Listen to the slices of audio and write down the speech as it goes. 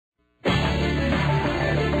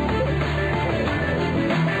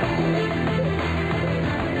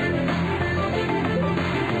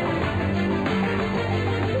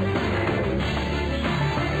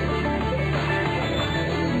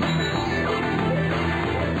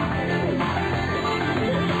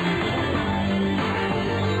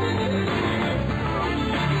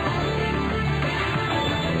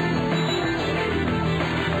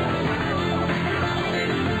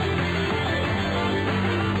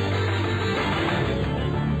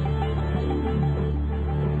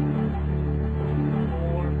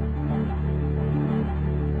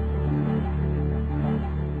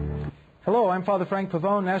I'm Father Frank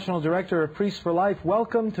Pavone, National Director of Priests for Life.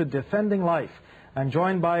 Welcome to Defending Life. I'm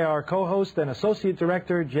joined by our co-host and Associate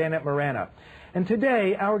Director, Janet Marana. And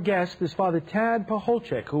today, our guest is Father Tad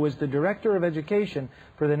Pacholczyk, who is the Director of Education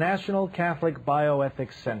for the National Catholic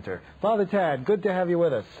Bioethics Center. Father Tad, good to have you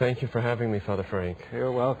with us. Thank you for having me, Father Frank.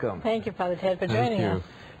 You're welcome. Thank you, Father Tad, for joining us.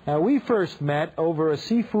 We first met over a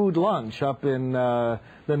seafood lunch up in the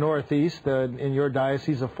Northeast, in your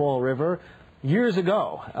diocese of Fall River, years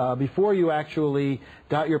ago, before you actually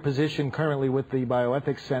got your position currently with the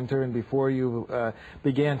Bioethics Center and before you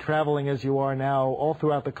began traveling as you are now all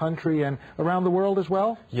throughout the country and around the world as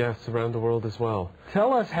well? Yes, around the world as well.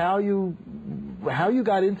 Tell us how you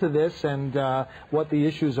got into this and what the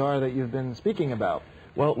issues are that you've been speaking about.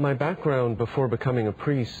 Well, my background before becoming a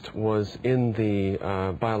priest was in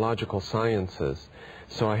the biological sciences.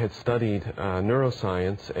 So I had studied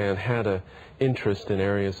neuroscience and had an interest in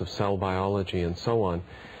areas of cell biology and so on.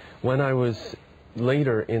 When I was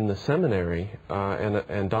later in the seminary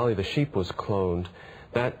and Dolly the sheep was cloned,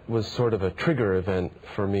 that was sort of a trigger event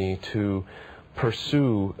for me to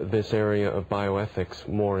pursue this area of bioethics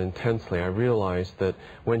more intensely. I realized that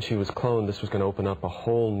when she was cloned, this was going to open up a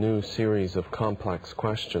whole new series of complex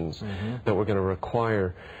questions that were going to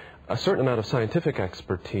require a certain amount of scientific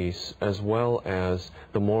expertise as well as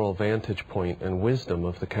the moral vantage point and wisdom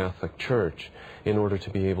of the Catholic Church in order to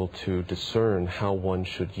be able to discern how one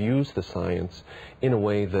should use the science in a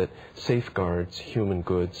way that safeguards human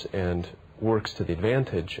goods and works to the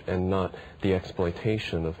advantage and not the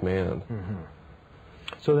exploitation of man.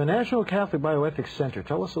 So the National Catholic Bioethics Center,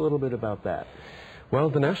 tell us a little bit about that. Well,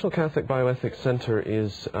 the National Catholic Bioethics Center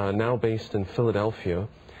is now based in Philadelphia.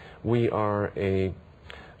 We are a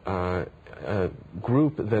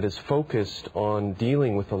group that is focused on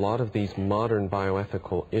dealing with a lot of these modern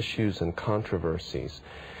bioethical issues and controversies.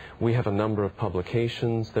 We have a number of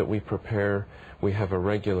publications that we prepare. We have a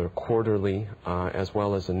regular quarterly as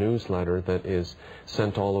well as a newsletter that is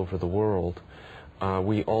sent all over the world.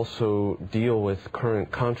 We also deal with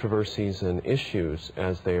current controversies and issues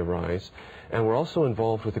as they arise, and we're also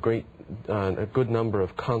involved with a good number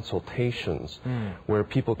of consultations where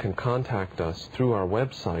people can contact us through our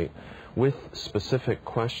website with specific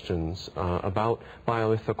questions about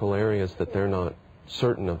bioethical areas that they're not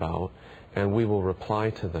certain about, and we will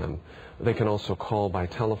reply to them. They can also call by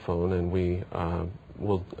telephone, and we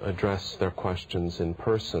will address their questions in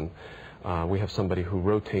person. We have somebody who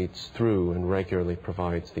rotates through and regularly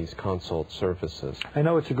provides these consult services. I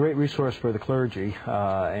know it's a great resource for the clergy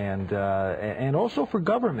and also for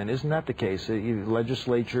government, isn't that the case?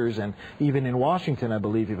 Legislatures and even in Washington, I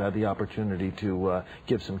believe you've had the opportunity to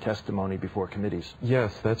give some testimony before committees.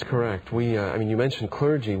 Yes, that's correct. I mean, you mentioned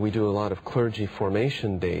clergy. We do a lot of clergy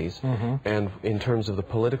formation days, and in terms of the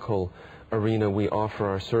political arena, we offer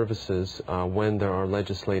our services when there are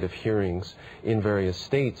legislative hearings in various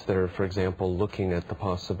states that are, for example, looking at the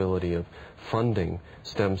possibility of funding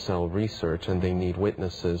stem cell research, and they need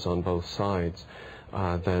witnesses on both sides.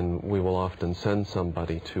 Then we will often send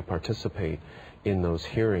somebody to participate in those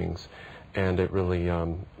hearings, and it really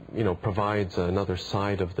provides another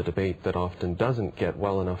side of the debate that often doesn't get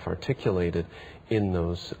well enough articulated in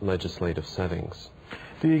those legislative settings.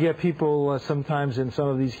 Do you get people sometimes in some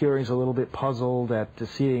of these hearings a little bit puzzled at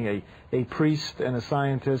seeing a priest and a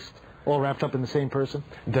scientist all wrapped up in the same person?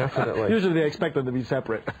 Definitely. Usually they expect them to be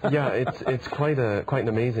separate. Yeah, it's quite an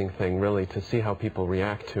amazing thing, really, to see how people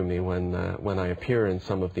react to me when I appear in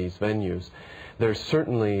some of these venues. There's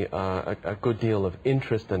certainly a good deal of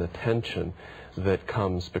interest and attention that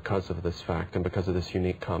comes because of this fact and because of this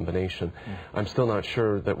unique combination. I'm still not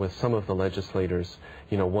sure that with some of the legislators,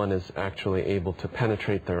 one is actually able to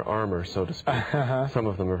penetrate their armor, so to speak. Some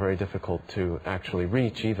of them are very difficult to actually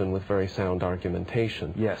reach, even with very sound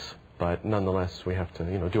argumentation. Yes. But nonetheless, we have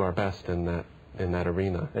to, do our best in that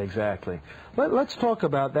arena. Exactly. Let's talk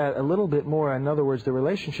about that a little bit more. In other words, the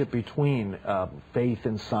relationship between faith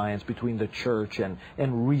and science, between the church and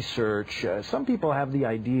research. Some people have the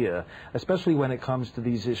idea, especially when it comes to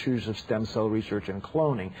these issues of stem cell research and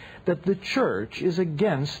cloning, that the church is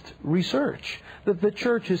against research, that the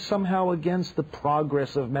church is somehow against the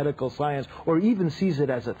progress of medical science, or even sees it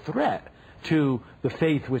as a threat to the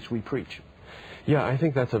faith which we preach. Yeah, I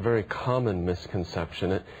think that's a very common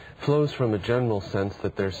misconception. It flows from a general sense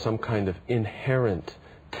that there's some kind of inherent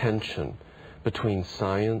tension between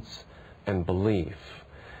science and belief.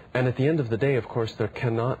 And at the end of the day, of course, there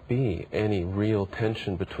cannot be any real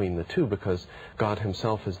tension between the two because God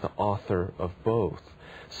himself is the author of both.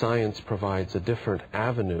 Science provides a different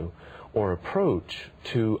avenue or approach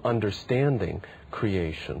to understanding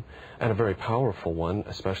creation, and a very powerful one,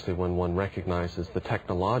 especially when one recognizes the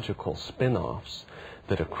technological spin-offs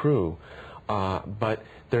that accrue. But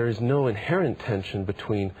there is no inherent tension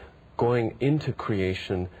between going into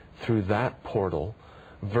creation through that portal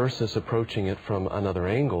versus approaching it from another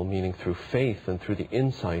angle, meaning through faith and through the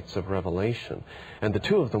insights of revelation. And the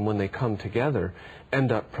two of them, when they come together,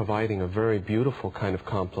 end up providing a very beautiful kind of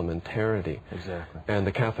complementarity. Exactly. And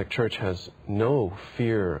the Catholic Church has no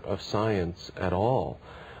fear of science at all,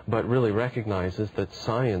 but really recognizes that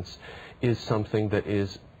science is something that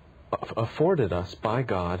is afforded us by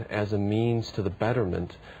God as a means to the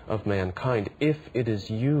betterment of mankind, if it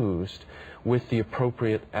is used with the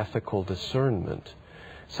appropriate ethical discernment.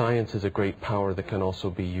 Science is a great power that can also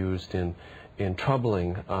be used in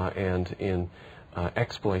troubling and in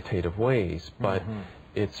exploitative ways, but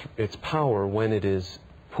its power, when it is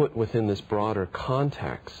put within this broader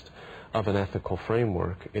context of an ethical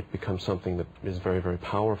framework, it becomes something that is very, very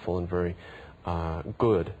powerful and very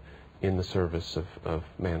good in the service of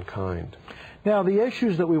mankind. Now, the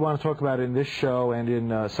issues that we want to talk about in this show and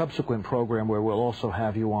in a subsequent program where we'll also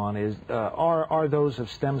have you on are those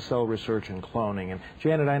of stem cell research and cloning. And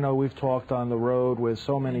Janet, I know we've talked on the road with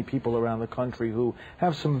so many people around the country who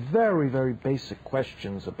have some very, very basic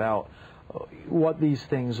questions about what these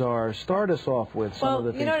things are. Start us off with some of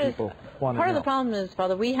the things people want to know. Part of the problem is,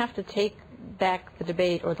 Father, we have to take back the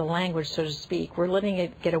debate or the language, so to speak. We're letting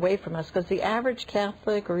it get away from us because the average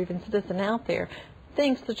Catholic or even citizen out there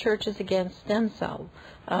thinks the Church is against stem cell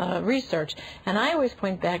research. And I always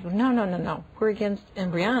point back, no. We're against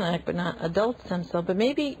embryonic but not adult stem cell. But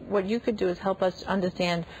maybe what you could do is help us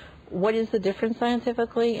understand what is the difference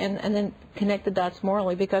scientifically and then connect the dots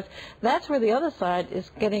morally, because that's where the other side is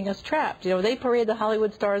getting us trapped. You know, they parade the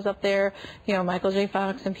Hollywood stars up there, you know, Michael J.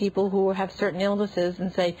 Fox and people who have certain illnesses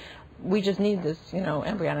and say, we just need this, you know,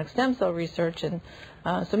 embryonic stem cell research. And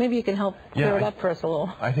so maybe you can help clear it up for us a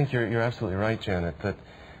little. I think you're absolutely right, Janet,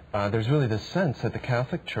 that there's really this sense that the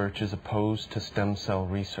Catholic Church is opposed to stem cell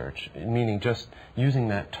research, meaning just using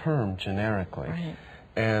that term generically. Right.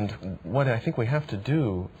 And what I think we have to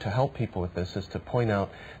do to help people with this is to point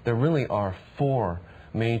out there really are 4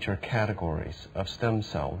 major categories of stem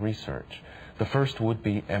cell research. The first would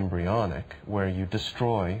be embryonic, where you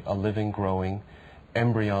destroy a living, growing,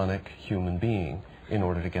 embryonic human being in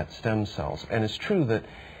order to get stem cells. And it's true that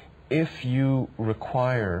if you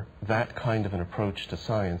require that kind of an approach to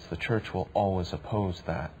science, the Church will always oppose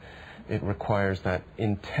that. It requires that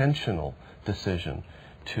intentional decision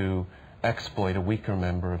to exploit a weaker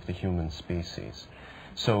member of the human species.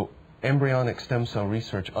 So embryonic stem cell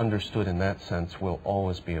research, understood in that sense, will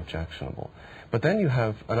always be objectionable. But then you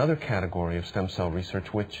have another category of stem cell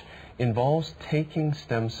research which involves taking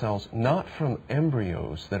stem cells not from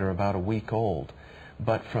embryos that are about a week old,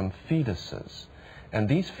 but from fetuses. And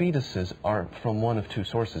these fetuses are from one of 2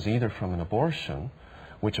 sources, either from an abortion,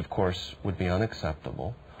 which of course would be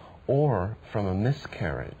unacceptable, or from a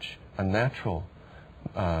miscarriage, a natural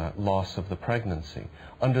loss of the pregnancy.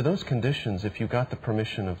 Under those conditions, if you got the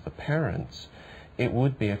permission of the parents, it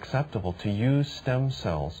would be acceptable to use stem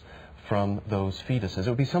cells from those fetuses. It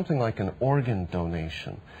would be something like an organ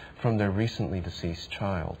donation from their recently deceased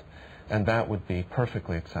child, and that would be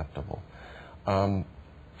perfectly acceptable. Then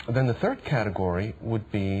the third category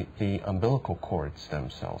would be the umbilical cord stem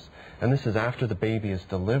cells, and this is after the baby is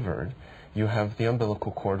delivered. You have the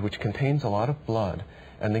umbilical cord, which contains a lot of blood,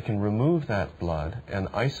 and they can remove that blood and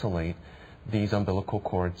isolate these umbilical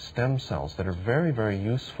cord stem cells that are very, very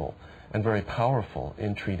useful and very powerful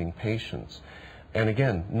in treating patients. And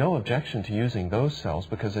again, no objection to using those cells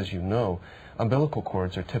because, as you know, umbilical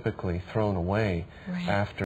cords are typically thrown away after